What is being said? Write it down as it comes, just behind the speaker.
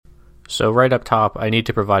So right up top, I need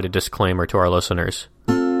to provide a disclaimer to our listeners.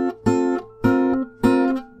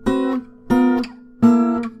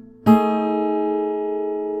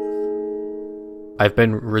 I've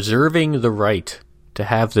been reserving the right to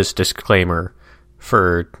have this disclaimer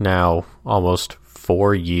for now almost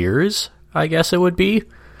 4 years, I guess it would be.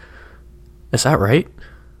 Is that right?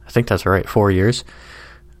 I think that's right, 4 years.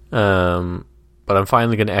 But I'm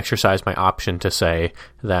finally going to exercise my option to say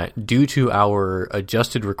that due to our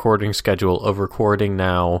adjusted recording schedule of recording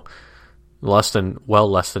now less than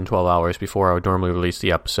 12 hours before I would normally release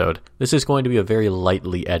the episode, this is going to be a very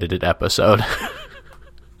lightly edited episode.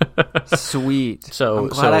 Sweet. I'm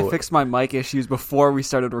glad I fixed my mic issues before we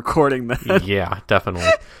started recording that. Yeah, definitely.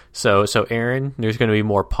 So Aaron, there's going to be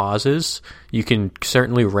more pauses. You can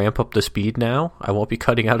certainly ramp up the speed now. I won't be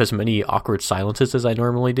cutting out as many awkward silences as I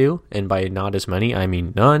normally do, and by not as many, I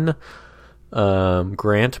mean none.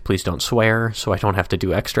 Grant, please don't swear, so I don't have to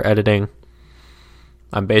do extra editing.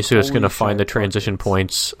 I'm basically just going to find the transition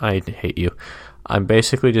points. I hate you. I'm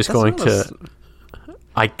basically just going to...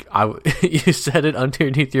 You said it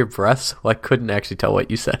underneath your breath, so I couldn't actually tell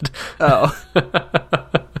what you said. Oh.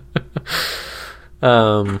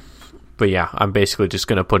 But yeah, I'm basically just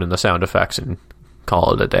going to put in the sound effects and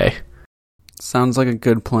call it a day. Sounds like a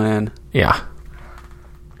good plan. Yeah.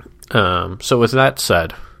 So with that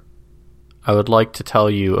said, I would like to tell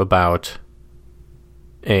you about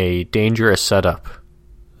a dangerous setup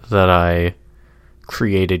that I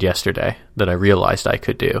created yesterday that I realized I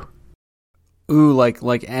could do. Ooh, like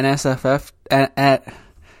NSFF,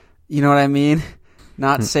 you know what I mean?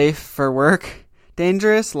 Not safe for work,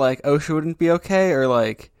 dangerous. Like OSHA wouldn't be okay, or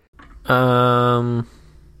like, not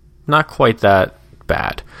quite that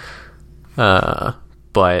bad.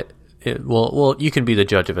 But well, you can be the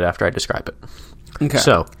judge of it after I describe it. Okay.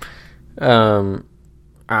 So,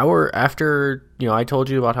 after I told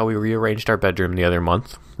you about how we rearranged our bedroom the other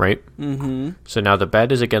month, right? Mm-hmm. So now the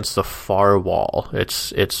bed is against the far wall.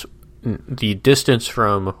 It's the distance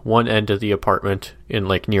from one end of the apartment in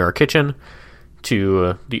like near our kitchen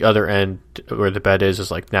to the other end where the bed is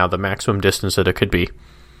like now the maximum distance that it could be.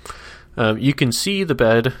 You can see the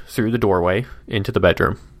bed through the doorway into the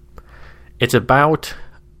bedroom. It's about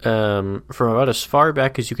from about as far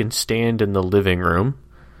back as you can stand in the living room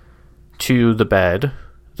to the bed,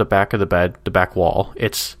 the back of the bed, the back wall.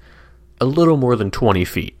 It's a little more than 20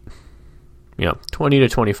 feet. 20 to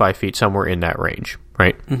 25 feet, somewhere in that range,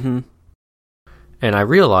 right? Mm-hmm. And I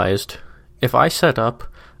realized if I set up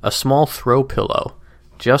a small throw pillow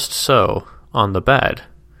just so on the bed,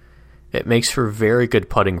 it makes for very good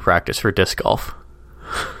putting practice for disc golf.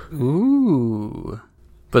 Ooh.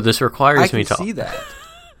 But this requires me to... I can see that.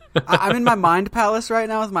 I'm in my mind palace right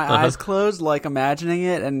now with my eyes closed, like imagining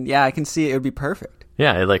it, and yeah, I can see it would be perfect.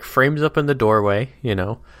 Yeah, it like frames up in the doorway,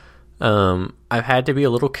 I've had to be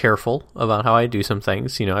a little careful about how I do some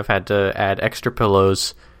things. I've had to add extra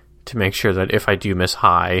pillows to make sure that if I do miss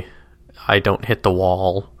high, I don't hit the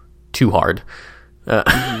wall too hard.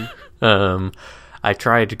 I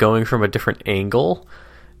tried going from a different angle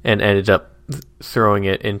and ended up throwing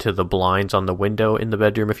it into the blinds on the window in the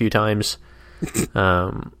bedroom a few times.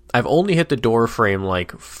 I've only hit the door frame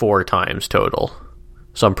like 4 times total,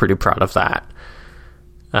 so I'm pretty proud of that.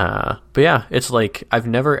 But yeah, it's like I've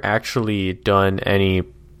never actually done any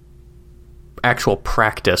actual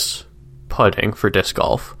practice putting for disc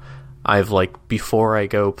golf. I've like, before I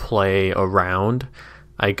go play a round,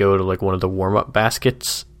 I go to like one of the warm-up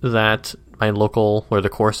baskets that my local, or the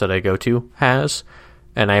course that I go to has,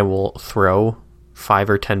 and I will throw 5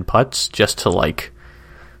 or 10 putts just to like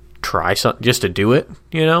try something, just to do it,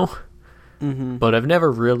 Mm-hmm. But I've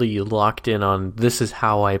never really locked in on this is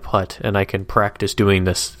how I putt and I can practice doing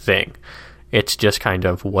this thing. It's just kind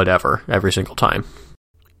of whatever every single time.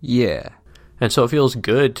 Yeah. And so it feels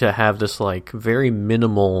good to have this like very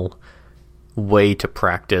minimal way to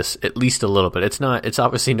practice at least a little bit. It's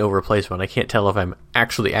obviously no replacement. I can't tell if I'm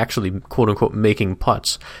actually quote unquote making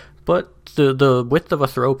putts, but the width of a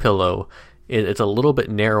throw pillow, it's a little bit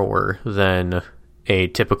narrower than a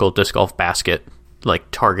typical disc golf basket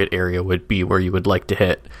like target area would be where you would like to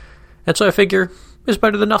hit. And so I figure it's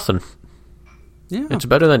better than nothing. Yeah. It's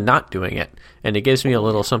better than not doing it. And it gives me a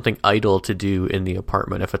little something idle to do in the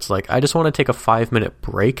apartment. If it's like, I just want to take a 5-minute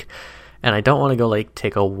break and I don't want to go like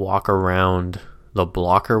take a walk around the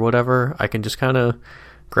block or whatever, I can just kind of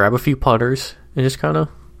grab a few putters and just kind of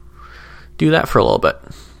do that for a little bit.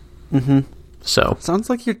 Mm-hmm. So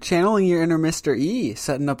sounds like you're channeling your inner Mr. E,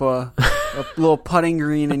 setting up a little putting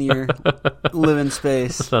green in your living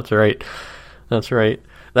space. That's right.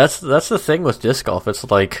 That's the thing with disc golf.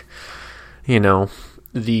 It's like,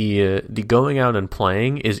 the going out and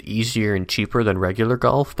playing is easier and cheaper than regular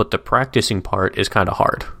golf, but the practicing part is kind of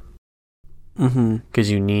hard.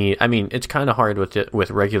 Because you need, I mean, it's kind of hard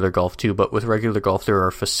with regular golf too, but with regular golf there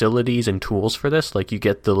are facilities and tools for this. Like you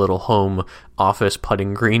get the little home office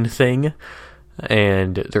putting green thing,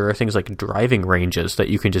 and there are things like driving ranges that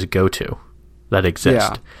you can just go to that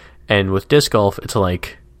exist. And with disc golf, it's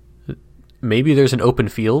like maybe there's an open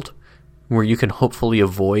field where you can hopefully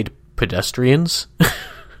avoid pedestrians,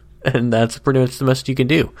 and that's pretty much the best you can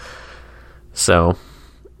do. So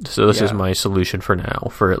this is my solution for now,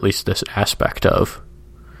 for at least this aspect of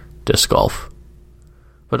disc golf.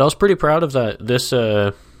 But I was pretty proud of this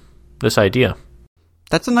idea.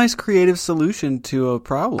 That's a nice creative solution to a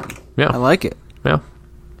problem. Yeah. I like it. Yeah.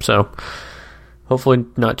 So hopefully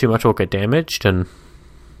not too much will get damaged, and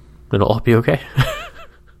it'll all be okay.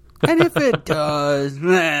 And if it does,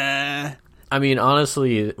 I mean,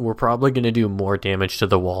 honestly, we're probably going to do more damage to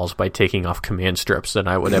the walls by taking off command strips than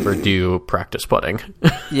I would ever do practice putting.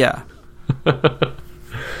 Yeah.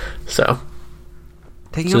 So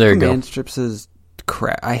taking off command strips is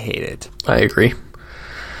crap. I hate it. I agree.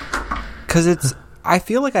 Because I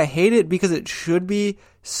feel like I hate it because it should be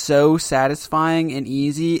so satisfying and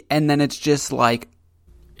easy, and then it's just like...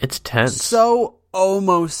 It's tense. So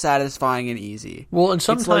almost satisfying and easy. Well, and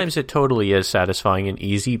sometimes it totally is satisfying and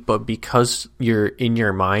easy, but because you're in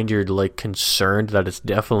your mind, you're like concerned that it's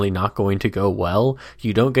definitely not going to go well,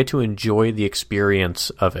 you don't get to enjoy the experience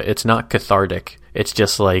of it. It's not cathartic. It's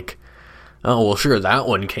just like, oh, well, sure, that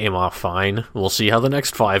one came off fine. We'll see how the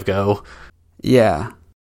next 5 go. Yeah.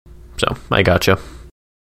 So, I gotcha.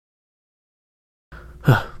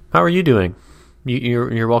 How are you doing?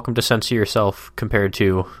 You're welcome to censor yourself compared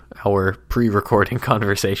to our pre-recording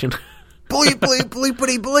conversation. Bleep, bleep,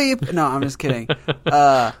 bleepity bleep. No, I'm just kidding.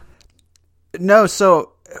 No,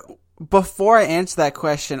 so before I answer that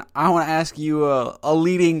question, I want to ask you a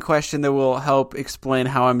leading question that will help explain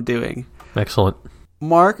how I'm doing. Excellent.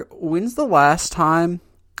 Mark, when's the last time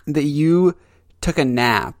that you took a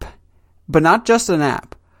nap? But not just a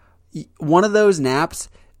nap. One of those naps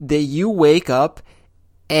that you wake up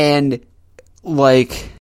and...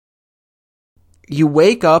 like, you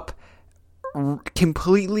wake up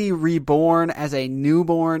completely reborn as a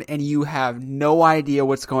newborn, and you have no idea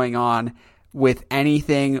what's going on with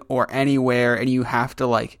anything or anywhere, and you have to,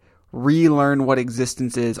 like, relearn what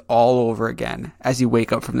existence is all over again as you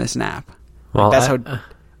wake up from this nap. Well, that's how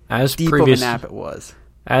deep of a nap it was.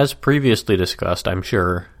 As previously discussed, I'm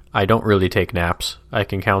sure, I don't really take naps. I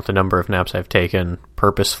can count the number of naps I've taken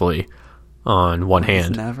purposefully on one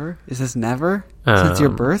hand. Is this never? Since your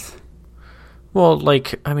birth? Well,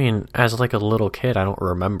 like, I mean, as like a little kid, I don't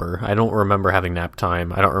remember. I don't remember having nap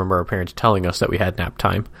time. I don't remember our parents telling us that we had nap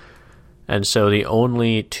time. And so the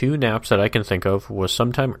only 2 naps that I can think of was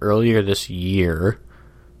sometime earlier this year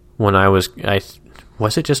when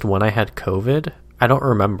was it just when I had COVID? I don't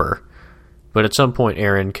remember. But at some point,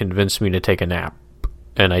 Aaron convinced me to take a nap,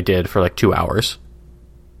 and I did for like 2 hours.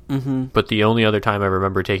 Mm-hmm. But the only other time I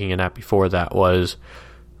remember taking a nap before that was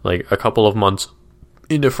like a couple of months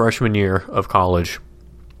into freshman year of college,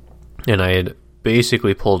 and I had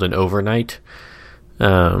basically pulled an overnight,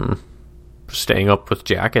 staying up with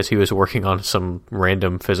Jack as he was working on some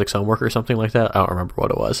random physics homework or something like that. I don't remember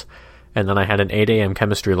what it was. And then I had an 8 a.m.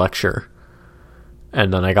 chemistry lecture,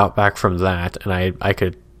 and then I got back from that, and I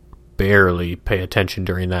could barely pay attention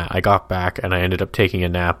during that. I got back and I ended up taking a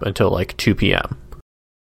nap until like 2 p.m.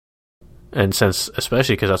 And since,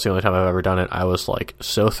 especially because that's the only time I've ever done it, I was like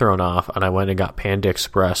so thrown off, and I went and got Panda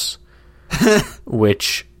Express,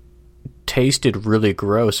 which tasted really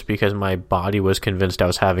gross because my body was convinced I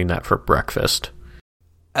was having that for breakfast.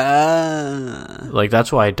 Like,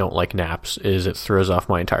 that's why I don't like naps, is it throws off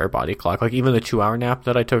my entire body clock. Like, even the 2-hour nap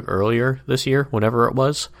that I took earlier this year, whenever it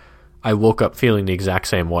was, I woke up feeling the exact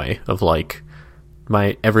same way of like,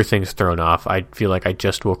 everything's thrown off. I feel like I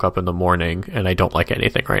just woke up in the morning and I don't like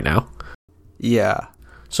anything right now. Yeah.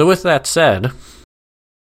 So with that said,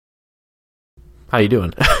 how you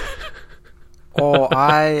doing? Oh,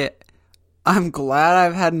 I'm glad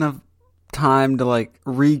I've had enough time to like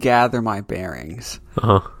regather my bearings.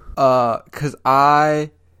 Uh-huh. 'Cause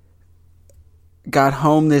I got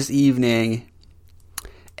home this evening,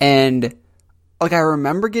 and like I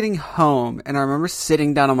remember getting home, and I remember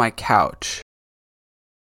sitting down on my couch.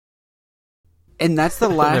 And that's the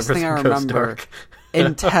last thing I remember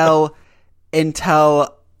until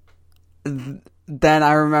then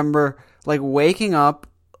I remember like waking up,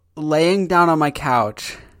 laying down on my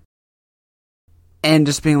couch, and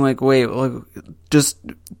just being like, wait, like, just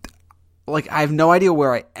like I have no idea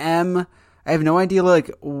where I am. I have no idea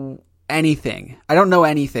like anything. I don't know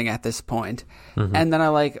anything at this point. Mm-hmm. And then I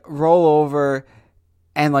like roll over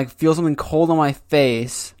and like feel something cold on my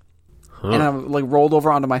face. And I like rolled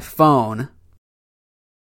over onto my phone.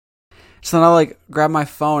 So then I like grab my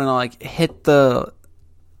phone and I like hit the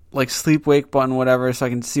like sleep wake button, whatever, so I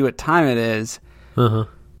can see what time it is. Uh-huh.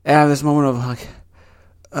 And I have this moment of like,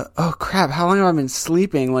 oh crap, how long have I been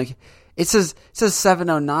sleeping? Like it says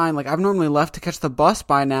 7:09. Like I've normally left to catch the bus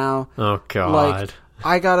by now. Oh god. Like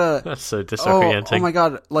I gotta. That's so disorienting. Oh my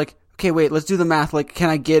god. Like okay, wait, let's do the math. Like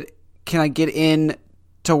can I get in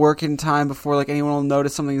to work in time before like anyone will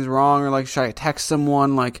notice something's wrong, or like should I text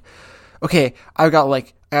someone? Like okay, I got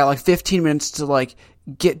like 15 minutes to like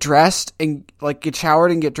get dressed and like get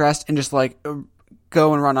showered and get dressed and just like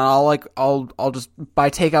go and run. I'll just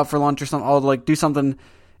buy takeout for lunch or something. I'll like do something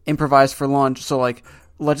improvised for lunch. So like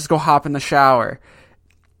let's just go hop in the shower.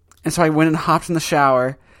 And so I went and hopped in the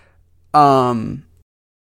shower.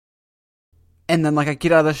 And then, like, I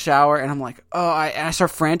get out of the shower, and I'm like, oh, I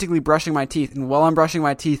start frantically brushing my teeth. And while I'm brushing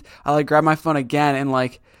my teeth, I, like, grab my phone again and,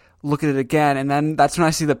 like, look at it again. And then that's when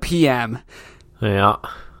I see the PM. Yeah.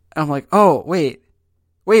 I'm like, oh, wait,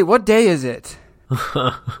 what day is it?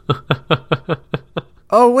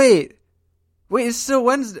 Oh, wait, it's still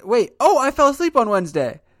Wednesday. Wait, oh, I fell asleep on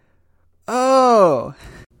Wednesday. Oh.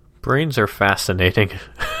 Brains are fascinating.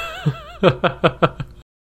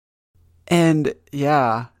 And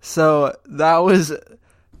yeah, so that was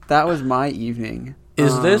my evening.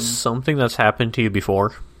 Is this something that's happened to you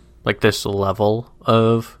before? Like this level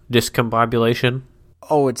of discombobulation?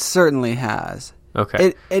 Oh, it certainly has.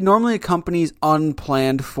 Okay. It normally accompanies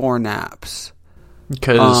unplanned for naps.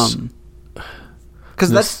 Because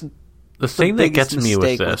that's the thing that gets me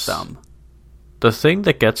with this. The thing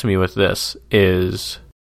that gets me with this is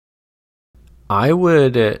I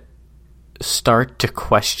would start to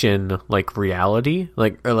question like reality,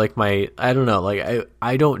 or my I don't know, like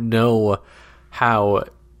I don't know how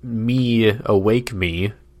awake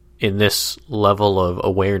me in this level of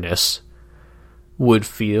awareness would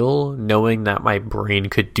feel knowing that my brain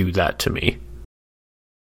could do that to me.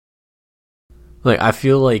 Like I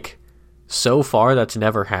feel like so far that's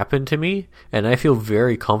never happened to me, and I feel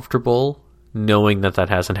very comfortable knowing that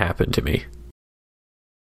hasn't happened to me.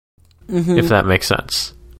 Mm-hmm. If that makes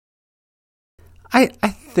sense. I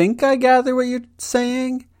think I gather what you're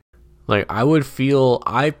saying. Like,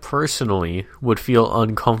 I personally would feel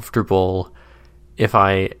uncomfortable if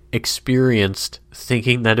I experienced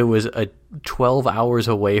thinking that it was 12 hours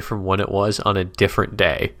away from when it was on a different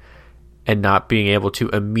day, and not being able to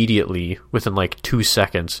immediately, within like 2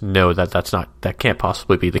 seconds, know that can't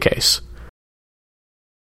possibly be the case.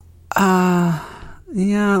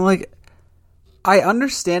 Yeah, like, I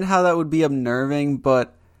understand how that would be unnerving,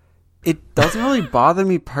 but it doesn't really bother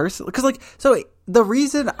me personally. Because, like, so the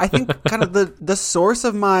reason, I think, kind of the source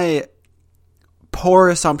of my poor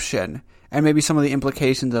assumption, and maybe some of the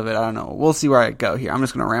implications of it, I don't know, we'll see where I go here. I'm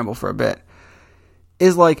just going to ramble for a bit.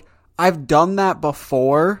 Is, like, I've done that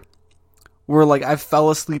before, where, like, I fell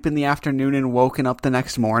asleep in the afternoon and woken up the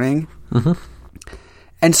next morning. Mm-hmm.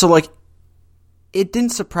 And so, like, it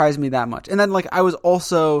didn't surprise me that much. And then, like, I was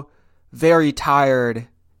also very tired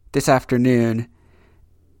this afternoon.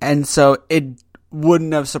 And so it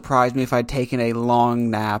wouldn't have surprised me if I'd taken a long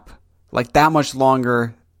nap, like that much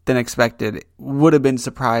longer than expected. It would have been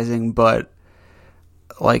surprising, but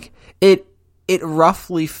like it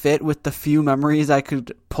roughly fit with the few memories I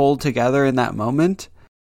could pull together in that moment.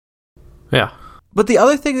 Yeah. But the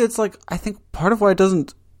other thing that's like, I think part of why it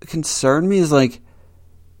doesn't concern me is like,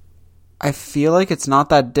 I feel like it's not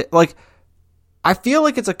that, I feel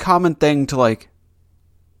like it's a common thing to like,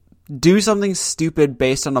 do something stupid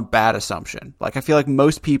based on a bad assumption. Like, I feel like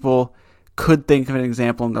most people could think of an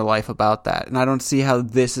example in their life about that. And I don't see how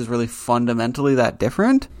this is really fundamentally that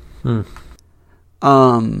different. But,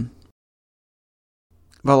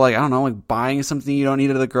 like, I don't know, like, buying something you don't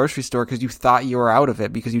need at the grocery store because you thought you were out of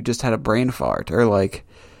it because you just had a brain fart. Or, like,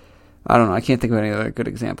 I don't know. I can't think of any other good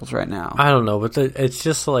examples right now. I don't know, but it's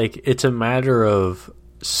just, like, it's a matter of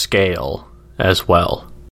scale as well.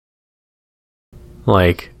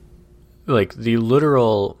 Like the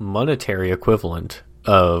literal monetary equivalent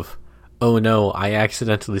of, oh no, I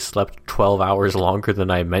accidentally slept 12 hours longer than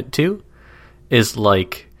I meant to, is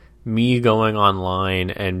like me going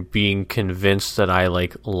online and being convinced that I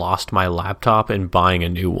like lost my laptop and buying a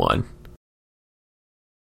new one.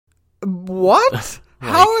 What?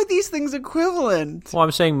 How are these things equivalent? Well,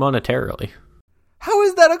 I'm saying monetarily. How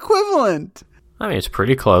is that equivalent? I mean, it's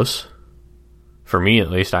pretty close. For me, at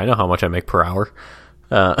least. I know how much I make per hour.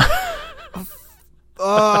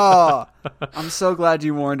 Oh, I'm so glad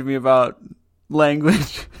you warned me about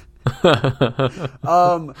language.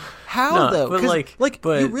 How No, though? but, 'Cause,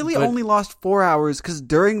 but you really only lost 4 hours because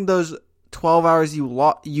during those 12 hours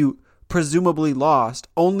you presumably lost,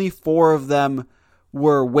 only 4 of them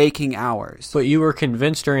were waking hours. But you were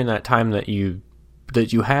convinced during that time that you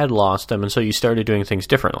had lost them, and so you started doing things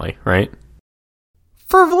differently, right?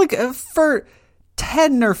 For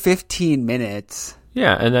 10 or 15 minutes.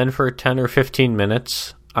 Yeah, and then for 10 or 15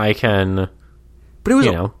 minutes, I can, But it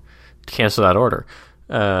was cancel that order.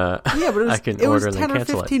 yeah, but I can it was order and 10 then or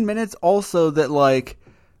cancel 15 minutes also that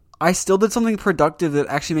I still did something productive that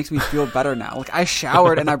actually makes me feel better now. Like I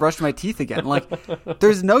showered and I brushed my teeth again. Like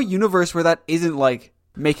there's no universe where that isn't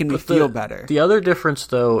making me feel better. The other difference,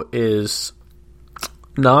 though, is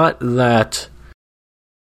not that.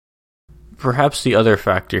 Perhaps the other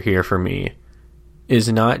factor here for me is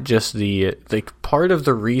not just the part of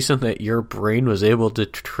the reason that your brain was able to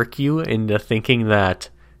trick you into thinking that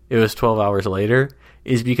it was 12 hours later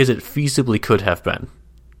is because it feasibly could have been.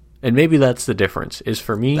 And maybe that's the difference. Is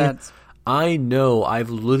for me, I know I've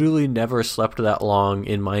literally never slept that long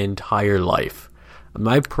in my entire life.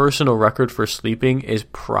 My personal record for sleeping is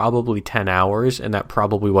probably 10 hours, and that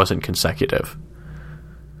probably wasn't consecutive.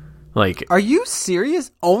 Are you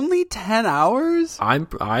serious? Only 10 hours?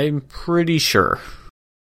 I'm pretty sure.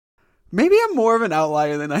 Maybe I'm more of an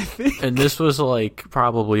outlier than I think. And this was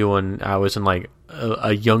probably when I was in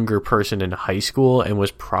a younger person in high school and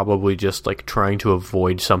was probably just trying to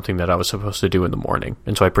avoid something that I was supposed to do in the morning.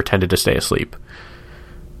 And so I pretended to stay asleep.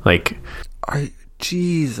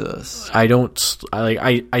 Jesus.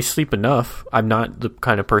 I sleep enough. I'm not the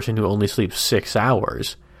kind of person who only sleeps 6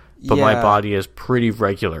 hours. But my body is pretty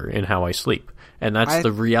regular in how I sleep. And that's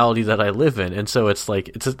the reality that I live in. And so it's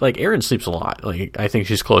like Erin sleeps a lot. I think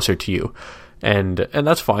she's closer to you. And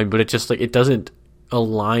that's fine, but it just it doesn't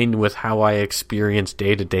align with how I experience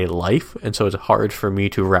day-to-day life. And so it's hard for me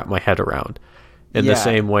to wrap my head around. In the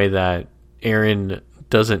same way that Erin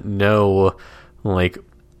doesn't know well,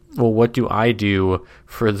 what do I do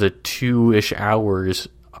for the 2-ish hours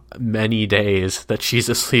many days that she's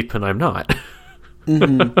asleep and I'm not?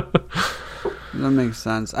 Mm-hmm. That makes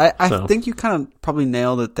sense. I think you kind of probably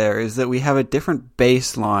nailed it there, is that we have a different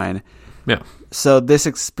baseline. Yeah. So this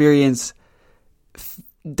experience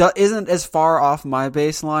isn't as far off my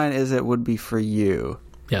baseline as it would be for you.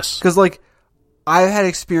 Yes. Because, I've had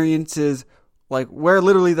experiences, where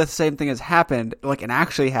literally the same thing has happened, and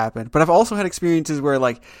actually happened. But I've also had experiences where,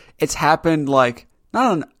 it's happened, not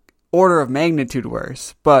an order of magnitude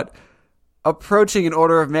worse, but approaching an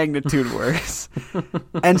order of magnitude worse.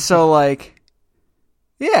 And so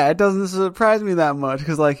it doesn't surprise me that much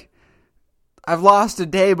because I've lost a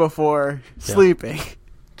day before sleeping.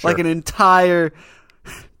 Sure. An entire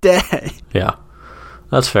day. Yeah,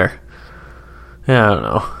 that's fair. Yeah, I don't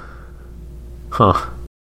know. Huh.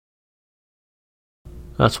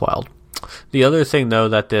 That's wild. The other thing, though,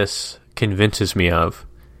 that this convinces me of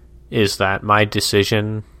is that my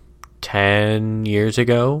decision 10 years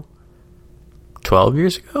ago 12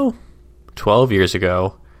 years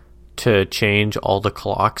ago to change all the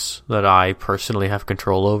clocks that I personally have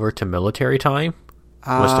control over to military time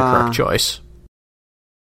was the correct choice.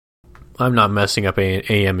 I'm not messing up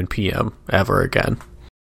AM and PM ever again.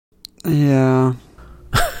 Yeah.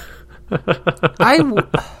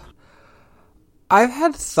 I've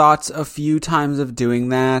had thoughts a few times of doing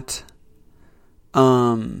that.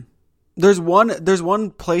 There's one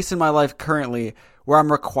place in my life currently where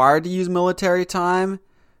I'm required to use military time,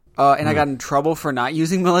 and I got in trouble for not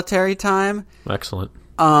using military time. Excellent.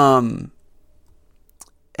 And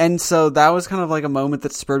so that was kind of a moment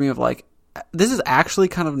that spurred me of this is actually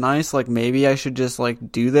kind of nice. Maybe I should just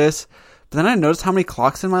do this. But then I noticed how many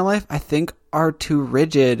clocks in my life I think are too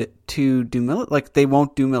rigid to do they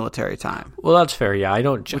won't do military time. Well, that's fair. Yeah, I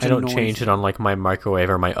don't change it on my microwave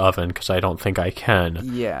or my oven because I don't think I can.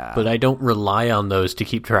 Yeah. But I don't rely on those to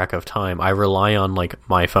keep track of time. I rely on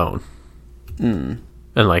my phone. And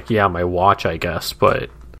my watch, I guess, but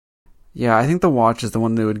yeah, I think the watch is the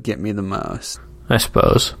one that would get me the most. I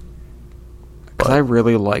suppose. Because I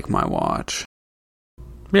really like my watch.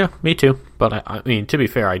 Yeah, me too. But I mean, to be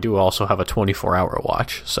fair, I do also have a 24-hour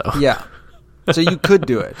watch, so... Yeah. So you could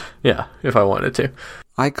do it. Yeah, if I wanted to.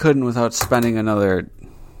 I couldn't without spending another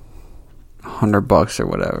 $100 or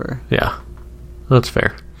whatever. Yeah, that's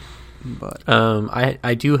fair. But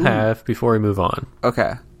I do have, before we move on...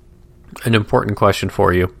 Okay. An important question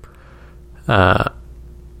for you. And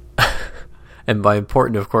by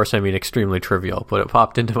important, of course, I mean extremely trivial, but it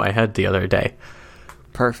popped into my head the other day.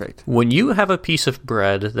 Perfect. When you have a piece of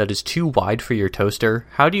bread that is too wide for your toaster,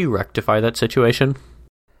 how do you rectify that situation?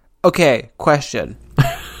 Okay, question.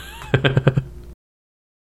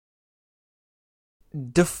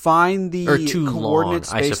 define the or too coordinate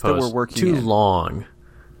long, I space that suppose. we're working too in. long.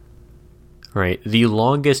 Right. The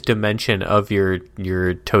longest dimension of your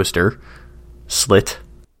toaster slit.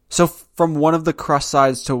 So from one of the crust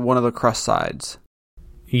sides to one of the crust sides.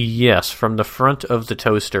 Yes, from the front of the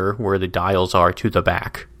toaster where the dials are to the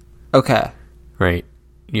back. Okay. Right.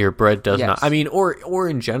 Your bread does Yes. not. I mean, or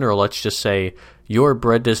in general, let's just say your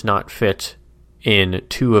bread does not fit in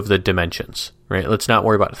two of the dimensions. Right. Let's not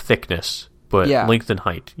worry about thickness, but Yeah. length and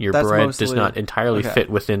height. Your That's bread does mostly- not entirely okay. fit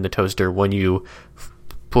within the toaster when you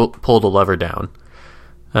pull the lever down.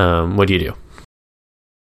 What do you do?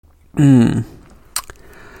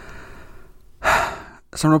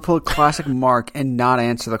 So I'm going to pull a classic Mark and not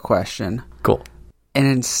answer the question. Cool. And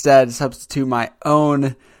instead substitute my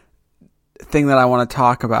own thing that I want to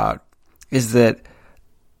talk about. Is that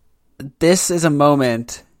this is a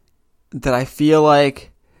moment that I feel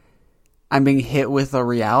like I'm being hit with a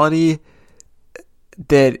reality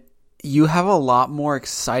that you have a lot more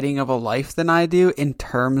exciting of a life than I do in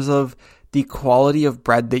terms of the quality of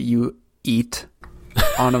bread that you eat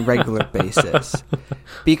on a regular basis.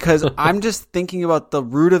 Because I'm just thinking about the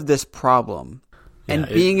root of this problem. And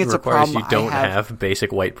Yeah, being it's a requires problem you don't I have have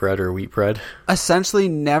basic white bread or wheat bread. essentially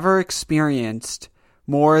never experienced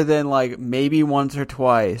more than like maybe once or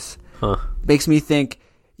twice. Huh. Makes me think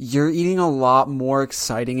you're eating a lot more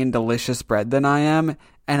exciting and delicious bread than I am,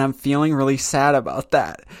 and I'm feeling really sad about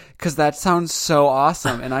that because that sounds so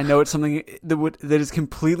awesome, and I know it's something that is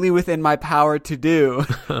completely within my power to do.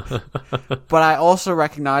 But I also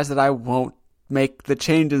recognize that I won't make the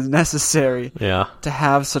changes necessary Yeah. to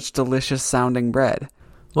have such delicious sounding bread.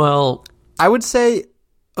 Well, I would say,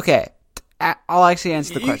 okay, I'll actually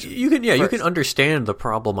answer the question. you can first. understand the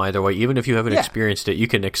problem either way. Even if you haven't Yeah. experienced it, you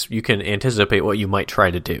can anticipate what you might try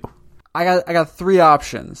to do. I got three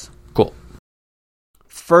options. Cool.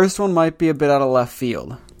 First one might be a bit out of left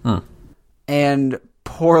field and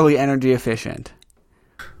poorly energy efficient.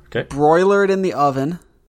 Okay. Broiler it in the oven.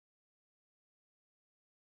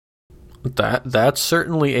 That's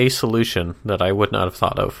certainly a solution that I would not have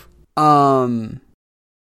thought of.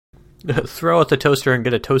 Throw out the toaster and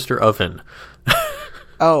get a toaster oven.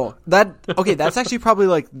 That's actually probably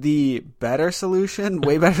like the better solution,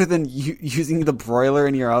 way better than using the broiler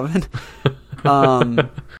in your oven.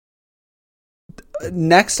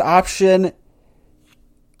 Next option,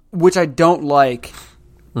 which I don't like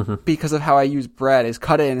because of how I use bread, is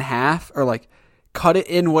cut it in half or like cut it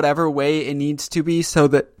in whatever way it needs to be so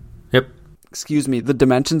that, Yep. the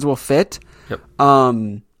dimensions will fit. Yep.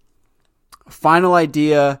 Final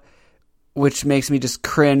idea, which makes me just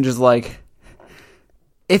cringe, is like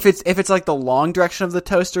if it's like the long direction of the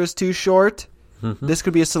toaster is too short, this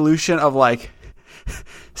could be a solution of like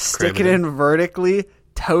stick it in vertically,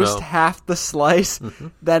 toast half the slice,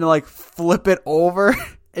 then like flip it over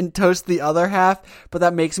and toast the other half. But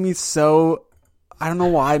that makes me so, I don't know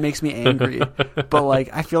why it makes me angry, but like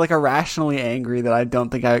I feel like irrationally angry that I don't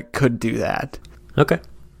think I could do that. Okay.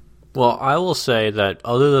 Well, I will say that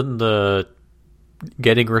other than the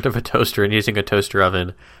getting rid of a toaster and using a toaster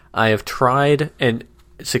oven, I have tried and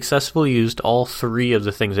successfully used all three of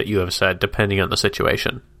the things that you have said, depending on the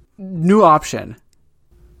situation. New option.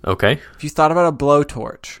 Okay. If you thought about a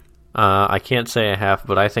blowtorch. I can't say I have,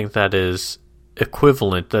 but I think that is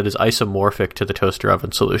equivalent, that is isomorphic to the toaster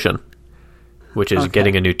oven solution, which is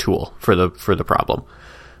getting a new tool for the problem.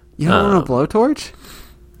 You don't want a blowtorch?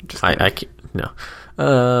 I can't,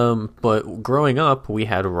 no. But growing up, we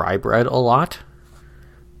had rye bread a lot,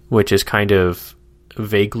 which is kind of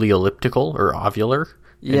vaguely elliptical or ovular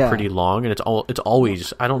and pretty long, and it's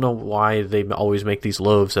always, I don't know why they always make these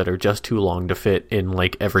loaves that are just too long to fit in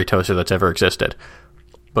like every toaster that's ever existed.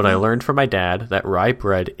 But I learned from my dad that rye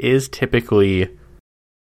bread is typically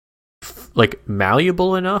like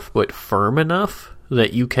malleable enough but firm enough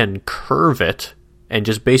that you can curve it and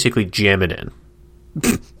just basically jam it in.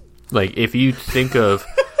 Like if you think of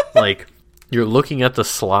like you're looking at the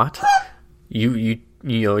slot, you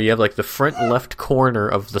have like the front left corner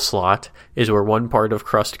of the slot is where one part of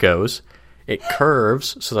crust goes. It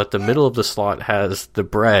curves so that the middle of the slot has the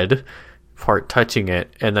bread part touching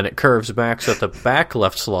it, and then it curves back so that the back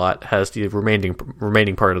left slot has the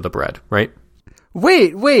remaining part of the bread, right?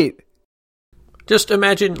 Wait. Just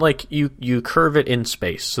imagine like you curve it in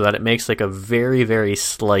space so that it makes like a very, very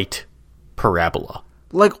slight parabola.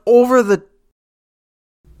 Like over the...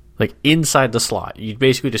 Like inside the slot. You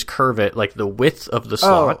basically just curve it, like the width of the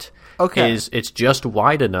slot it's just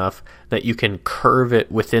wide enough that you can curve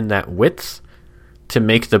it within that width to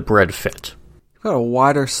make the bread fit. You've got a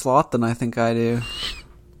wider slot than I think I do.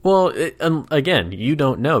 Well, again, you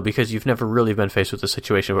don't know because you've never really been faced with the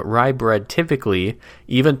situation. But rye bread typically,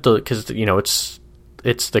 even because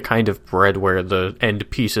it's the kind of bread where the end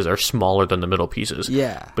pieces are smaller than the middle pieces.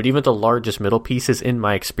 Yeah. But even the largest middle pieces, in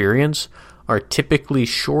my experience, are typically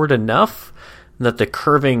short enough that the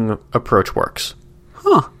curving approach works.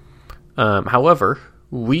 Huh. However,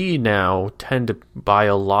 we now tend to buy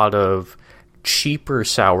a lot of cheaper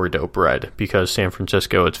sourdough bread because San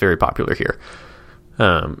Francisco, it's very popular here.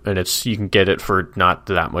 And you can get it for not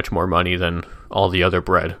that much more money than all the other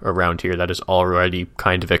bread around here that is already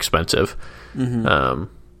kind of expensive. Mm-hmm.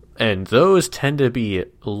 And those tend to be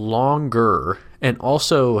longer. And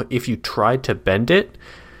also, if you tried to bend it,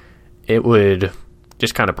 it would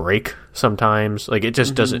just kind of break sometimes. Like, it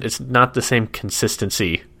just doesn't, it's not the same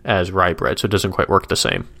consistency as rye bread, so it doesn't quite work the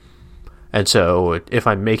same. And so, if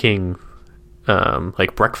I'm making,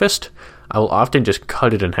 like, breakfast, I will often just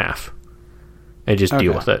cut it in half. And just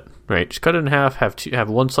deal with it, right? Just cut it in half, have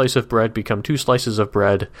one slice of bread become 2 slices of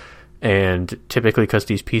bread, and typically because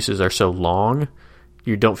these pieces are so long,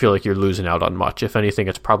 you don't feel like you're losing out on much. If anything,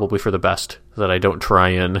 it's probably for the best that I don't try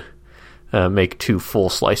and make 2 full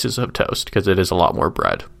slices of toast, because it is a lot more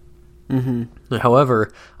bread. Mm-hmm.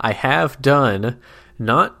 However, I have done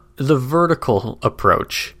not the vertical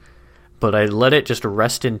approach, but I let it just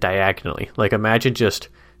rest in diagonally. Like, imagine just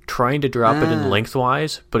trying to drop it in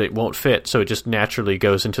lengthwise, but it won't fit, so it just naturally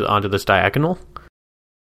goes onto this diagonal.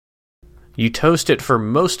 You toast it for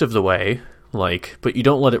most of the way, but you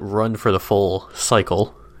don't let it run for the full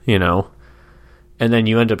cycle, and then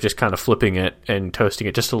you end up just kind of flipping it and toasting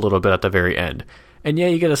it just a little bit at the very end. And yeah,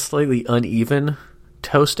 you get a slightly uneven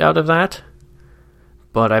toast out of that,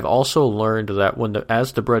 but I've also learned that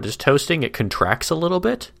as the bread is toasting, it contracts a little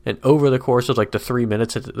bit, and over the course of the 3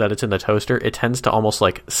 minutes that it's in the toaster, it tends to almost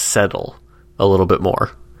settle a little bit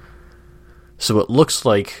more. So it looks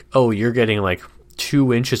like, you're getting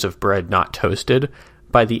 2 inches of bread not toasted.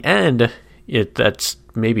 By the end, that's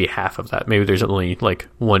maybe half of that. Maybe there's only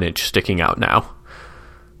 1 inch sticking out now.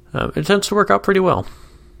 It tends to work out pretty well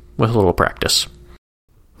with a little practice.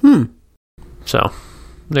 So,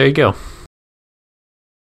 there you go.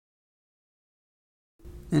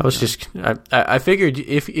 I figured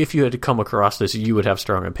if you had come across this, you would have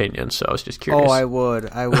strong opinions, so I was just curious. Oh, I would.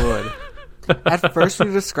 At first, when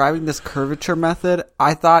you were describing this curvature method,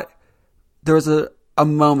 I thought there was a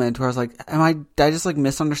moment where I was like, did I just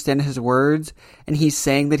misunderstand his words? And he's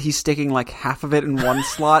saying that he's sticking half of it in one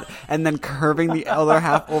slot and then curving the other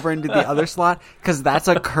half over into the other slot? Because that's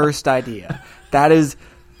a cursed idea. That is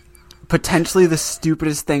potentially the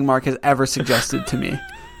stupidest thing Mark has ever suggested to me.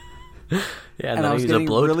 Yeah, and then I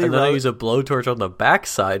use a blowtorch on the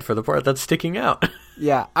backside for the part that's sticking out.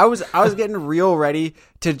 Yeah, I was getting real ready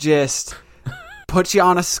to just put you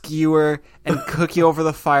on a skewer and cook you over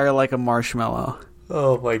the fire like a marshmallow.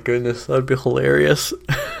 Oh my goodness, that'd be hilarious.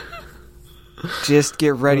 Just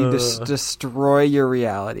get ready to destroy your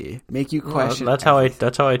reality, make you question. That's how I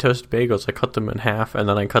toast bagels. I cut them in half, and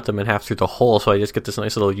then I cut them in half through the hole, so I just get this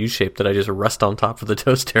nice little U shape that I just rest on top of the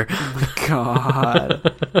toaster. Oh my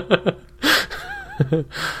god.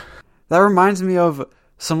 That reminds me of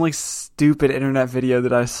some stupid internet video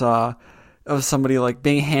that I saw of somebody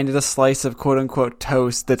being handed a slice of quote unquote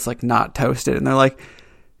toast that's not toasted, and they're like,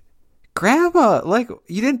 "Grandma,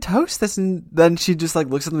 you didn't toast this," and then she just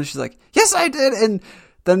looks at them and she's like, "Yes, I did," and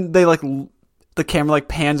then they the camera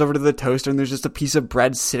pans over to the toaster and there's just a piece of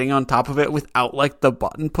bread sitting on top of it without the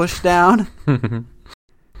button pushed down,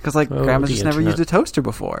 because grandma's just never used a toaster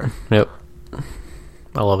before. Yep,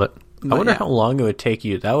 I love it. I wonder how long it would take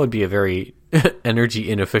you. That would be a very energy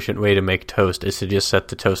inefficient way to make toast, is to just set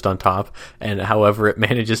the toast on top, and however it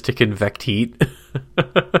manages to convect heat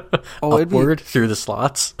upward through the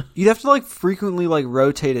slots. You'd have to frequently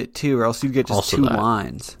rotate it too, or else you'd get just also 2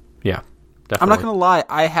 lines. Yeah, definitely. I'm not gonna lie,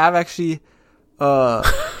 I have actually I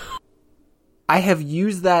have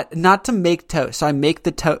used that not to make toast. So I make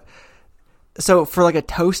the toast. So for a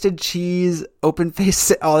toasted cheese open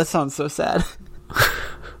face. Oh, that sounds so sad.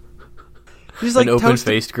 You just an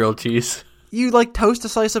open-faced grilled cheese. You toast a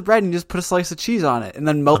slice of bread and you just put a slice of cheese on it and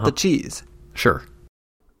then melt the cheese. Sure.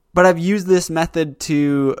 But I've used this method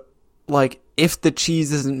to if the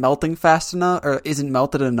cheese isn't melting fast enough or isn't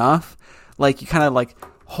melted enough, you kind of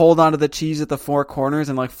hold onto the cheese at the 4 corners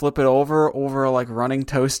and flip it over a running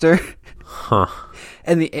toaster. Huh.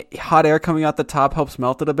 And the hot air coming out the top helps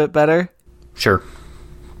melt it a bit better. Sure.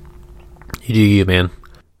 You do you, man.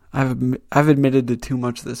 I've admitted to too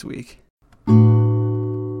much this week.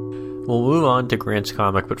 We'll move on to Grant's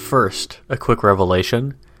comic, but first, a quick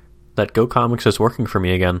revelation that Go Comics is working for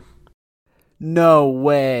me again. No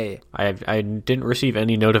way. I didn't receive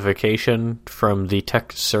any notification from the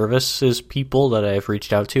tech services people that I've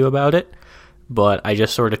reached out to about it, but I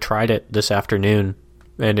just sort of tried it this afternoon,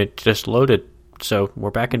 and it just loaded, so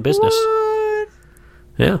we're back in business. What?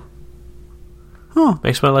 Yeah. Huh.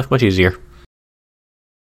 Makes my life much easier.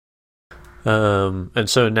 And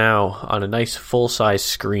so now, on a nice full-size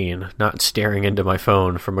screen, not staring into my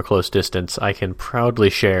phone from a close distance, I can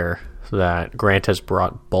proudly share that Grant has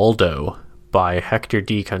brought Baldo by Hector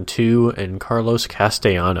D. Cantu and Carlos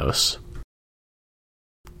Castellanos.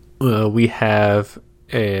 We have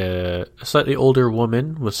a slightly older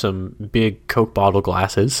woman with some big Coke bottle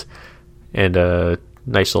glasses and a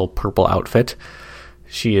nice little purple outfit.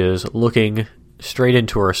 She is looking straight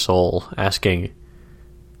into her soul, asking,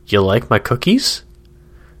 "You like my cookies?"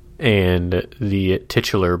 And the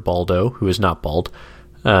titular Baldo, who is not bald,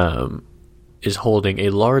 is holding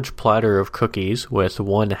a large platter of cookies with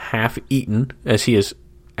one half eaten as he is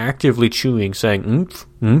actively chewing, saying "oomph,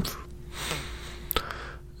 oomph,"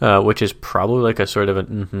 which is probably like a sort of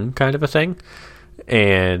an kind of a thing.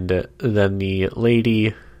 And then the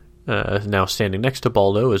lady now standing next to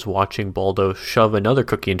Baldo is watching Baldo shove another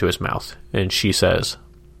cookie into his mouth, and she says,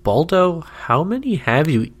 "Baldo, how many have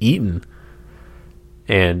you eaten?"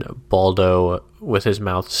 And Baldo, with his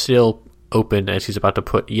mouth still open as he's about to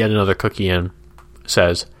put yet another cookie in,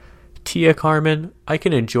 says, "Tia Carmen, I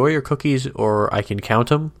can enjoy your cookies or I can count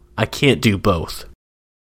them. I can't do both."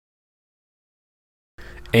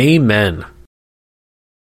 Amen.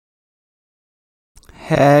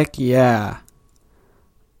 Heck yeah.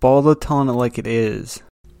 Baldo telling it like it is.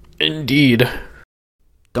 Indeed.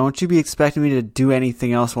 Don't you be expecting me to do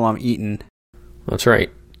anything else while I'm eating. That's right.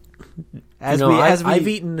 I've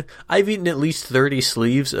eaten at least 30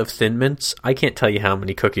 sleeves of Thin Mints. I can't tell you how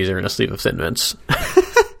many cookies are in a sleeve of Thin Mints.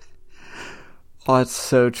 Oh, that's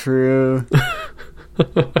so true.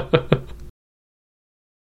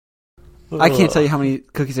 I can't tell you how many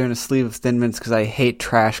cookies are in a sleeve of Thin Mints because I hate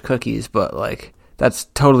trash cookies, but like that's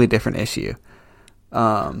totally different issue.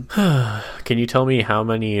 Can you tell me how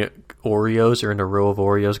many Oreos are in a row of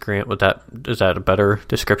Oreos, Grant? Is that a better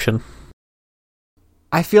description?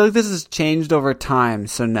 I feel like this has changed over time,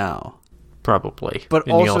 so no. Probably. But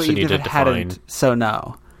and also, you also even need if to it define... hadn't, so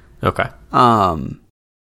no. Okay.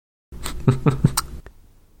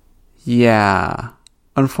 Yeah.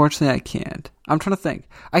 Unfortunately, I can't. I'm trying to think.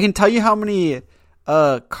 I can tell you how many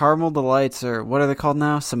caramel delights, or what are they called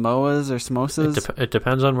now? Samoas or samosas? It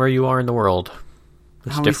depends on where you are in the world.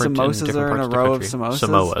 It's how many samosas are in a row of samosas?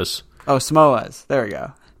 Samoas. Oh, Samoas. There we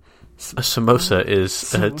go. A samosa is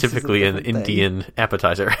typically an Indian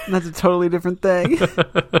appetizer. That's a totally different thing. I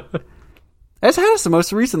just had a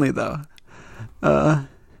samosa recently, though. But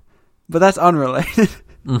that's unrelated.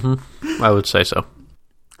 Mm-hmm. I would say so.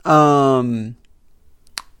 But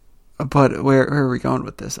where are we going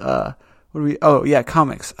with this? What do we? Oh yeah,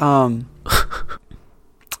 comics. Oh,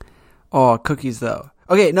 cookies though.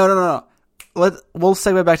 Okay, no. We'll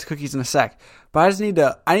segue back to cookies in a sec. But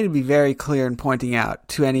I need to be very clear in pointing out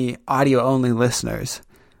to any audio only listeners.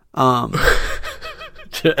 To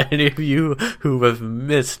any of you who have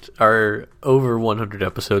missed our over 100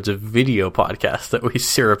 episodes of video podcasts that we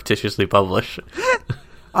surreptitiously publish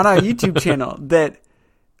on our YouTube channel that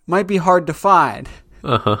might be hard to find.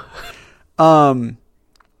 Is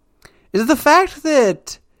the fact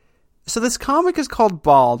that this comic is called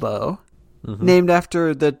Baldo, named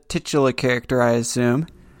after the titular character, I assume.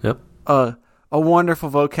 Yep. A wonderful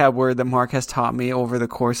vocab word that Mark has taught me over the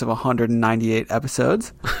course of 198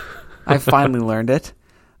 episodes. I finally learned it.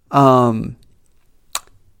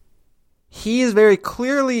 He is very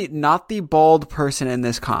clearly not the bald person in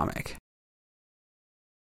this comic.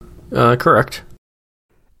 Correct.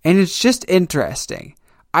 And it's just interesting.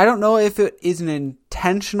 I don't know if it is an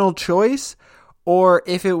intentional choice or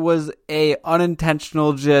if it was a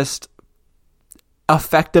unintentional just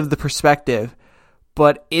effect of the perspective.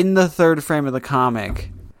 But in the third frame of the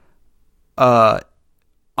comic,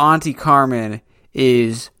 Auntie Carmen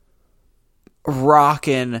is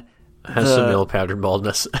rocking some ill pattern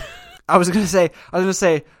baldness. I was gonna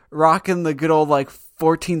say rocking the good old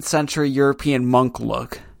 14th century European monk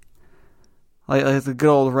look. Like the good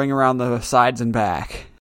old ring around the sides and back.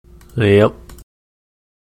 Yep.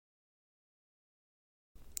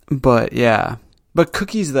 But yeah. But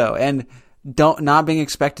cookies though, and not being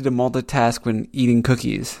expected to multitask when eating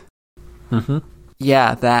cookies. Mm-hmm.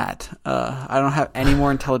 Yeah, that. I don't have any more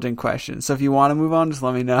intelligent questions. So if you want to move on, just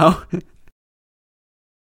let me know.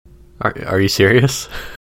 Are you serious?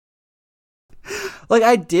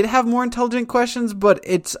 I did have more intelligent questions, but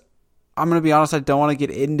I'm going to be honest, I don't want to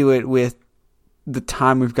get into it with the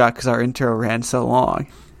time we've got because our intro ran so long.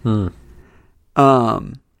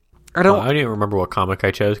 I don't even remember what comic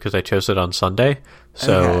I chose because I chose it on Sunday.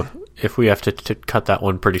 So if we have to cut that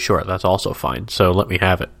one pretty short, that's also fine. So let me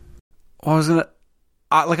have it. Well,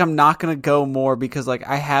 I'm not gonna go more because like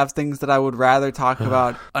I have things that I would rather talk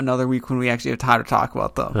about another week when we actually have time to talk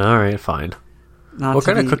about them. All right, fine. What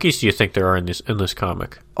kind of cookies do you think there are in this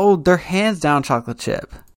comic? Oh, they're hands down chocolate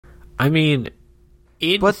chip. I mean,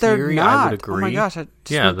 but theory, they're not. I would agree. Oh my gosh, I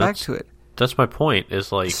just went back to it. That's my point.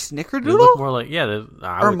 Is like Snickerdoodle? They look more like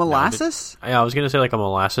or molasses. I was gonna say like a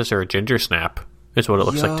molasses or a ginger snap. Is what it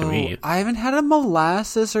looks like to me. I haven't had a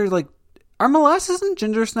molasses or like. Are molasses and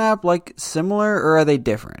ginger snap like similar or are they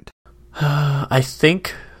different? I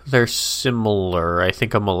think they're similar. I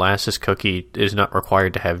think a molasses cookie is not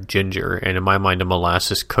required to have ginger, and in my mind, a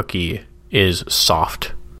molasses cookie is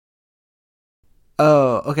soft.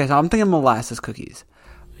 Oh, okay. So I'm thinking molasses cookies.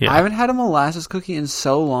 Yeah. I haven't had a molasses cookie in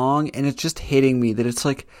so long, and it's just hitting me that it's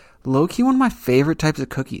like low-key one of my favorite types of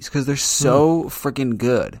cookies because they're so freaking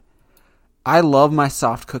good. I love my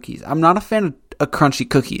soft cookies. I'm not a fan of crunchy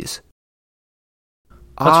cookies.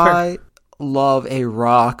 I love a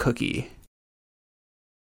raw cookie.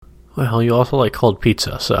 Well, you also like cold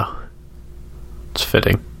pizza, so it's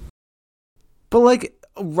fitting. But like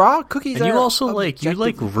raw cookies, and you also like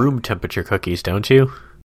room temperature cookies, don't you?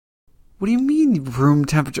 What do you mean room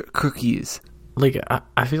temperature cookies? Like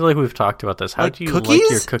I feel like we've talked about this. How do you cookies?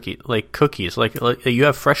 Like your cookie? Like cookies, like you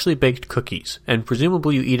have freshly baked cookies, and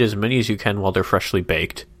presumably you eat as many as you can while they're freshly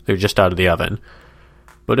baked. They're just out of the oven.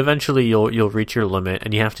 But eventually you'll reach your limit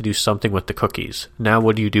and you have to do something with the cookies. Now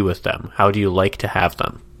what do you do with them? How do you like to have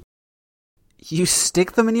them? You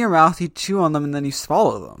stick them in your mouth, you chew on them, and then you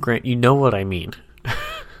swallow them. Grant, you know what I mean.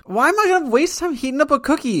 Why am I going to waste time heating up a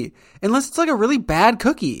cookie? Unless it's like a really bad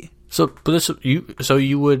cookie. So you're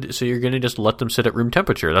going to just let them sit at room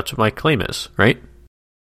temperature. That's what my claim is, right?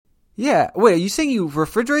 Yeah. Wait, are you saying you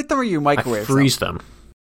refrigerate them or you microwave them? I freeze them.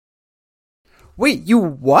 Wait, you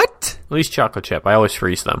what? At least chocolate chip. I always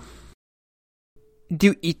freeze them. Do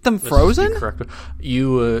you eat them frozen?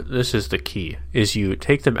 This is the key. Is you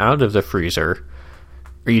take them out of the freezer,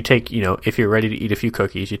 or you take, if you're ready to eat a few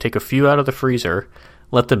cookies, you take a few out of the freezer,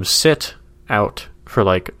 let them sit out for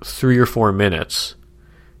like 3 or 4 minutes,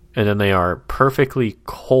 and then they are perfectly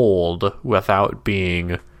cold without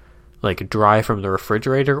being like dry from the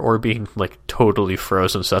refrigerator or being like totally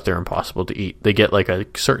frozen so that they're impossible to eat. They get like a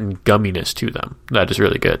certain gumminess to them. That is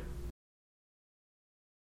really good.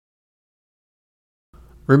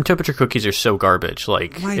 Room temperature cookies are so garbage.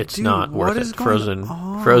 Like not worth it.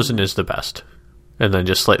 Frozen is the best. And then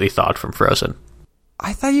just slightly thawed from frozen.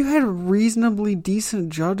 I thought you had reasonably decent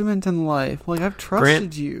judgment in life. Like I've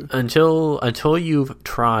trusted you. Until you've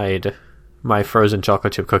tried my frozen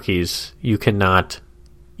chocolate chip cookies, you cannot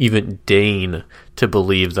even deign to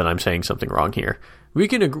believe that I'm saying something wrong here. We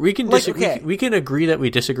can agree that we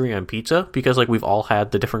disagree on pizza because like we've all had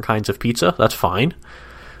the different kinds of pizza. That's fine.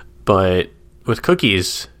 But with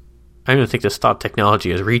cookies, I don't think this thought technology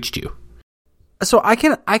has reached you. So I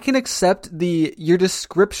can accept your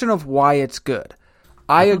description of why it's good.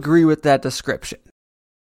 I agree with that description.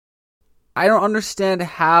 I don't understand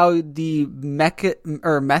how the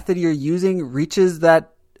method you're using reaches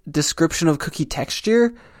that description of cookie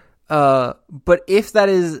texture. But if that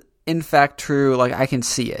is in fact true, like I can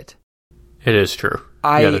see it. It is true.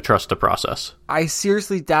 You gotta trust the process. I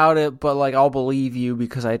seriously doubt it, but like I'll believe you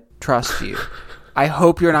because I trust you. I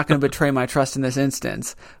hope you're not going to betray my trust in this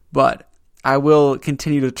instance, but I will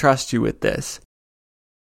continue to trust you with this.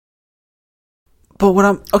 But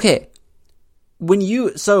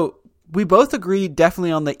so we both agree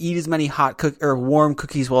definitely on the eat as many warm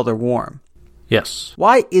cookies while they're warm. Yes.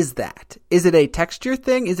 Why is that? Is it a texture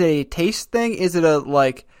thing? Is it a taste thing? Is it a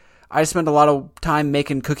like I spend a lot of time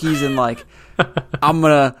making cookies and like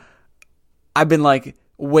I've been like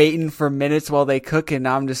waiting for minutes while they cook and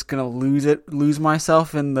now I'm just gonna lose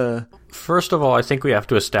myself in the... First of all, I think we have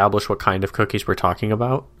to establish what kind of cookies we're talking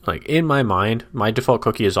about. Like in my mind, my default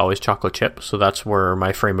cookie is always chocolate chip, so that's where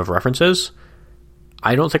my frame of reference is.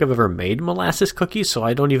 I don't think I've ever made molasses cookies, so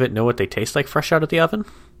I don't even know what they taste like fresh out of the oven.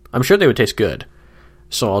 I'm sure they would taste good.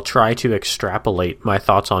 So I'll try to extrapolate my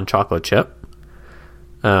thoughts on chocolate chip.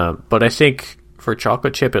 But I think for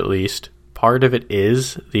chocolate chip at least, part of it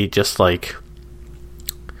is the just like...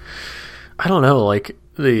 I don't know, like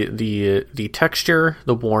the texture,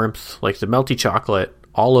 the warmth, like the melty chocolate,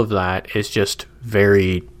 all of that is just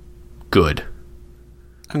very good.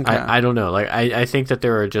 Okay. I don't know. Like I think that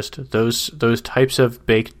there are just those types of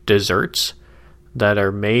baked desserts that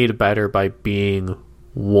are made better by being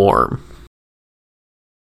warm.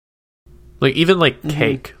 Like, even, like,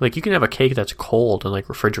 cake. Like, you can have a cake that's cold and, like,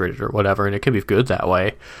 refrigerated or whatever, and it can be good that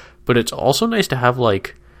way. But it's also nice to have,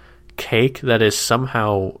 like, cake that is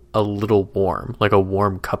somehow a little warm. Like a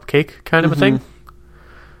warm cupcake kind of a thing.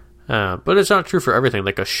 But it's not true for everything.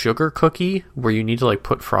 Like a sugar cookie, where you need to, like,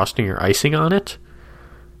 put frosting or icing on it.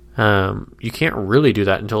 You can't really do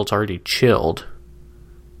that until it's already chilled.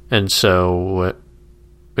 And so...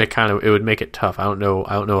 it would make it tough. I don't know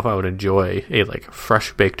if I would enjoy a, like,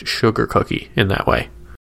 fresh baked sugar cookie in that way.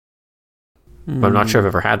 But I'm not sure I've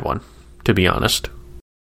ever had one, to be honest.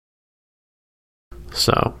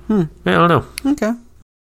 So I don't know. Okay.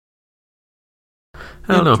 I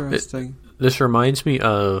don't know. Interesting. This reminds me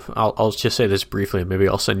of. I'll just say this briefly. Maybe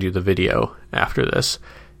I'll send you the video after this.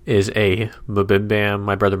 Is a Mabim Bam,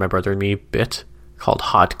 My Brother and Me bit called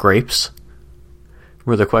Hot Grapes,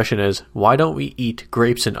 where the question is, why don't we eat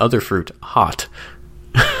grapes and other fruit hot?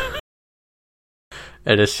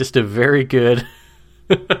 And it's just a very good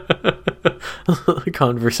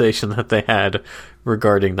conversation that they had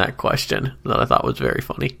regarding that question that I thought was very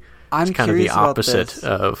funny. I'm it's kind of the opposite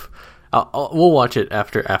of... we'll watch it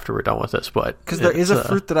after we're done with this, but... Because there is a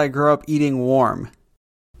fruit that I grew up eating warm.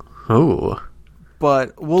 Ooh.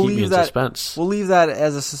 But we'll Keep me leave in that... suspense. We'll leave that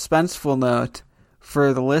as a suspenseful note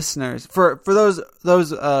for the listeners. For those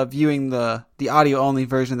viewing the audio-only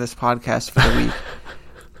version of this podcast for the week.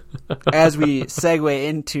 As we segue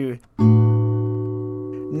into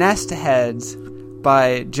Nest Heads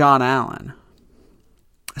by John Allen.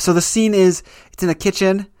 So the scene is, it's in a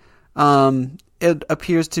kitchen. It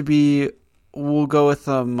appears to be, we'll go with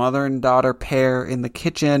a mother and daughter pair in the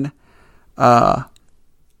kitchen. The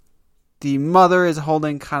mother is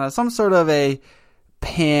holding kind of some sort of a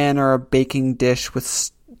pan or a baking dish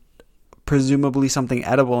with presumably something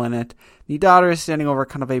edible in it. The daughter is standing over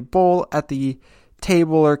kind of a bowl at the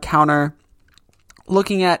table or counter,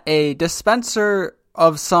 looking at a dispenser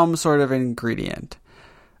of some sort of ingredient.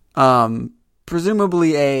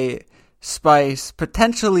 Presumably a spice,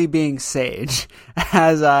 potentially being sage,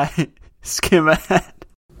 as I skim ahead.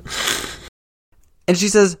 And she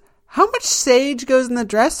says, "How much sage goes in the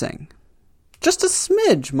dressing?" "Just a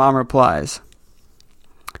smidge," Mom replies.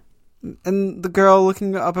 And the girl,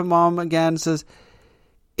 looking up at Mom again, says,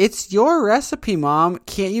 "It's your recipe, Mom.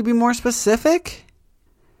 Can't you be more specific?"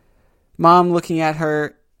 Mom, looking at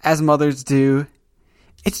her, as mothers do,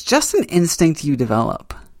 "It's just an instinct you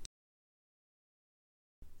develop."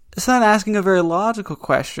 It's not asking a very logical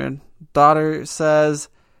question. Daughter says,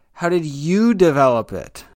 "How did you develop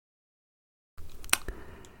it?"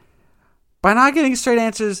 "By not getting straight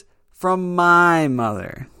answers from my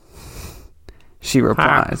mother," she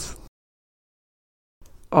replies.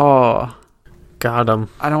 Oh. Got him.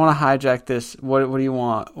 I don't want to hijack this. What do you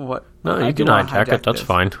want? What? No, you can hijack it. That's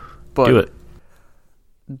fine. But do it.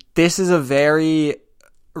 This is a very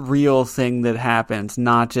real thing that happens,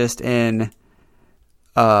 not just in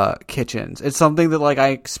kitchens. It's something that, like, I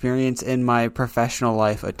experience in my professional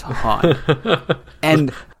life a ton.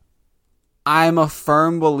 And I'm a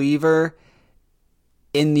firm believer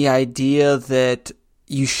in the idea that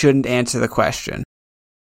you shouldn't answer the question.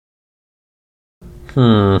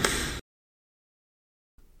 Or,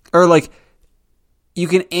 like, you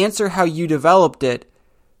can answer how you developed it.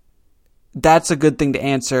 That's a good thing to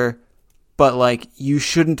answer. But, like, you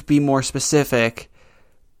shouldn't be more specific,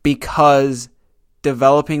 because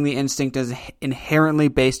developing the instinct is inherently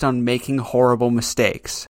based on making horrible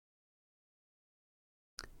mistakes.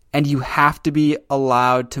 And you have to be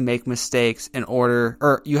allowed to make mistakes in order,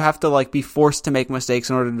 or you have to, like, be forced to make mistakes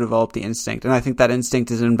in order to develop the instinct. And I think that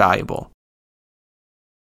instinct is invaluable.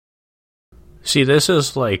 See, this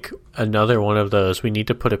is like another one of those, we need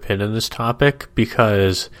to put a pin in this topic,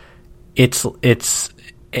 because it's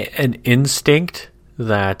an instinct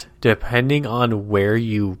that, depending on where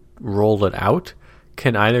you roll it out,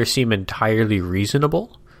 can either seem entirely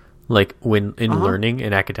reasonable, like when in learning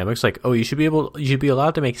in academics, like, oh, you should be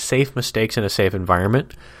allowed to make safe mistakes in a safe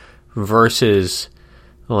environment, versus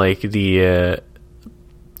like the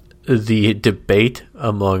debate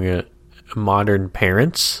among modern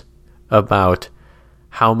parents about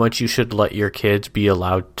how much you should let your kids be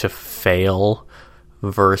allowed to fail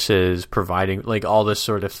versus providing, like, all this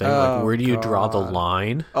sort of thing. Like, where do you draw the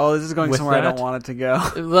line? Oh, this is going somewhere I don't want it to go.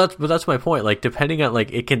 But that's my point. Like, depending on,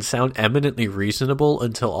 like, it can sound eminently reasonable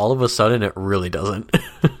until all of a sudden it really doesn't.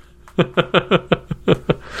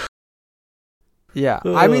 Yeah.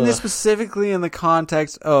 I mean this specifically in the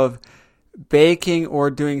context of baking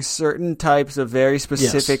or doing certain types of very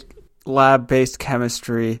specific lab-based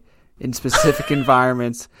chemistry in specific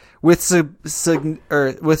environments with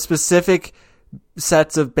specific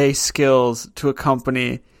sets of base skills to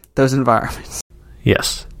accompany those environments.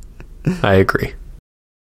 Yes, I agree.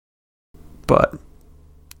 But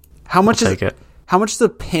how much Take it. How much is a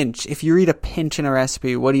pinch? If you read a pinch in a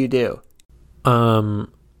recipe, what do you do?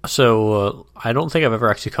 So I don't think I've ever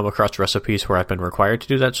actually come across recipes where I've been required to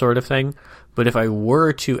do that sort of thing. But if I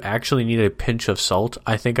were to actually need a pinch of salt,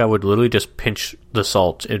 I think I would literally just pinch the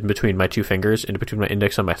salt in between my two fingers, in between my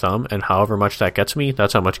index and my thumb, and however much that gets me,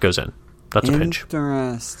 that's how much goes in. That's a pinch.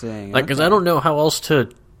 Interesting. Like, because I don't know how else to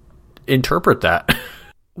interpret that.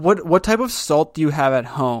 What type of salt do you have at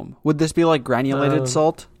home? Would this be like granulated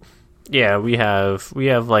salt? Yeah, we have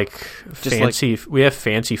like fancy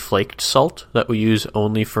flaked salt that we use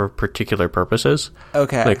only for particular purposes.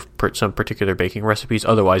 Okay. Like some particular baking recipes.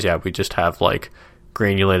 Otherwise, yeah, we just have like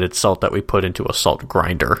granulated salt that we put into a salt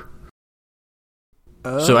grinder.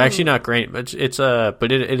 Oh. So actually not grain, but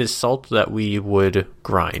it is salt that we would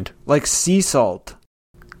grind. Like sea salt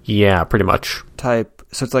Yeah, pretty much. type.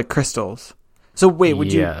 So it's like crystals. So wait,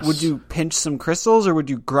 would Yes. you pinch some crystals, or would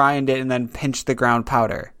you grind it and then pinch the ground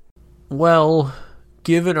powder? Well,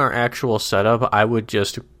 given our actual setup, I would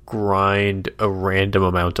just grind a random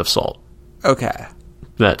amount of salt. Okay.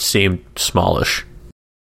 That seemed smallish.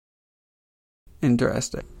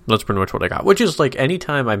 Interesting. That's pretty much what I got. Which is like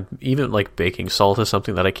anytime I'm even like baking salt is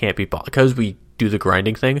something that I can't be bothered, because we do the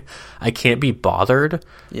grinding thing. I can't be bothered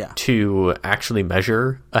Yeah. to actually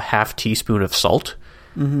measure a half teaspoon of salt.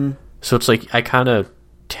 Mm-hmm. So it's like I kind of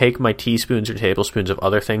take my teaspoons or tablespoons of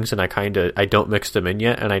other things, and I don't mix them in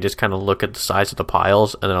yet, and I just kind of look at the size of the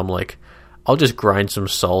piles, and then I'm like, I'll just grind some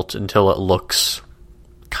salt until it looks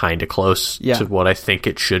kind of close to what I think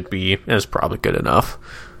it should be, and it's probably good enough.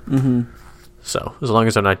 Mm-hmm. So as long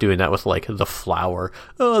as I'm not doing that with like the flour,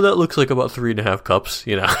 oh, that looks like about 3.5 cups,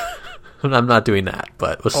 you know. I'm not doing that,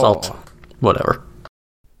 but with salt, whatever.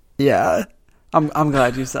 Yeah. I'm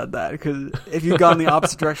glad you said that, because if you'd gone the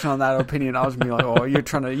opposite direction on that opinion, I was gonna be like, oh, you're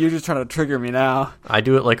just trying to trigger me now. I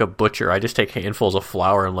do it like a butcher. I just take handfuls of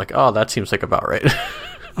flour and I'm like, oh, that seems like about right.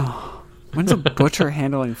 When's a butcher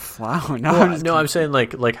handling flour? I'm saying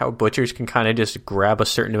like how butchers can kind of just grab a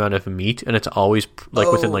certain amount of meat and it's always like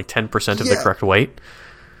within like 10% of the correct weight.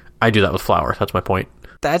 I do that with flour. That's my point.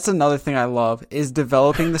 That's another thing I love, is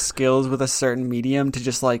developing the skills with a certain medium to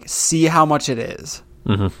just like see how much it is.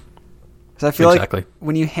 Mm-hmm. I feel like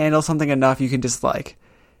when you handle something enough, you can just like,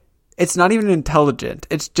 it's not even intelligent.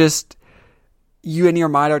 It's just you and your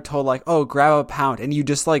mind are told like, oh, grab a pound, and you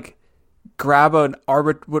just like grab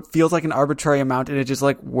what feels like an arbitrary amount, and it just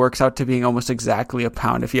like works out to being almost exactly a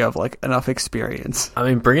pound if you have like enough experience. I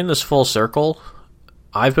mean, bringing this full circle,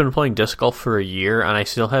 I've been playing disc golf for a year, and I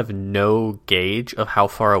still have no gauge of how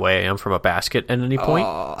far away I am from a basket at any point.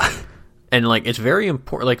 And, like, it's very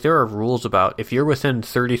important. Like, there are rules about if you're within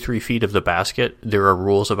 33 feet of the basket, there are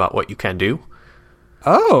rules about what you can do.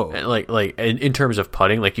 Oh. And like in terms of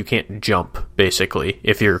putting, like, you can't jump, basically,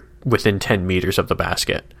 if you're within 10 meters of the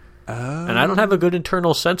basket. Oh. And I don't have a good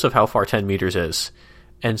internal sense of how far 10 meters is.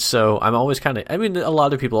 And so I'm always kind of... I mean, a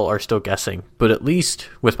lot of people are still guessing. But at least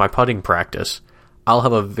with my putting practice, I'll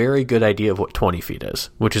have a very good idea of what 20 feet is,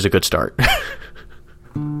 which is a good start.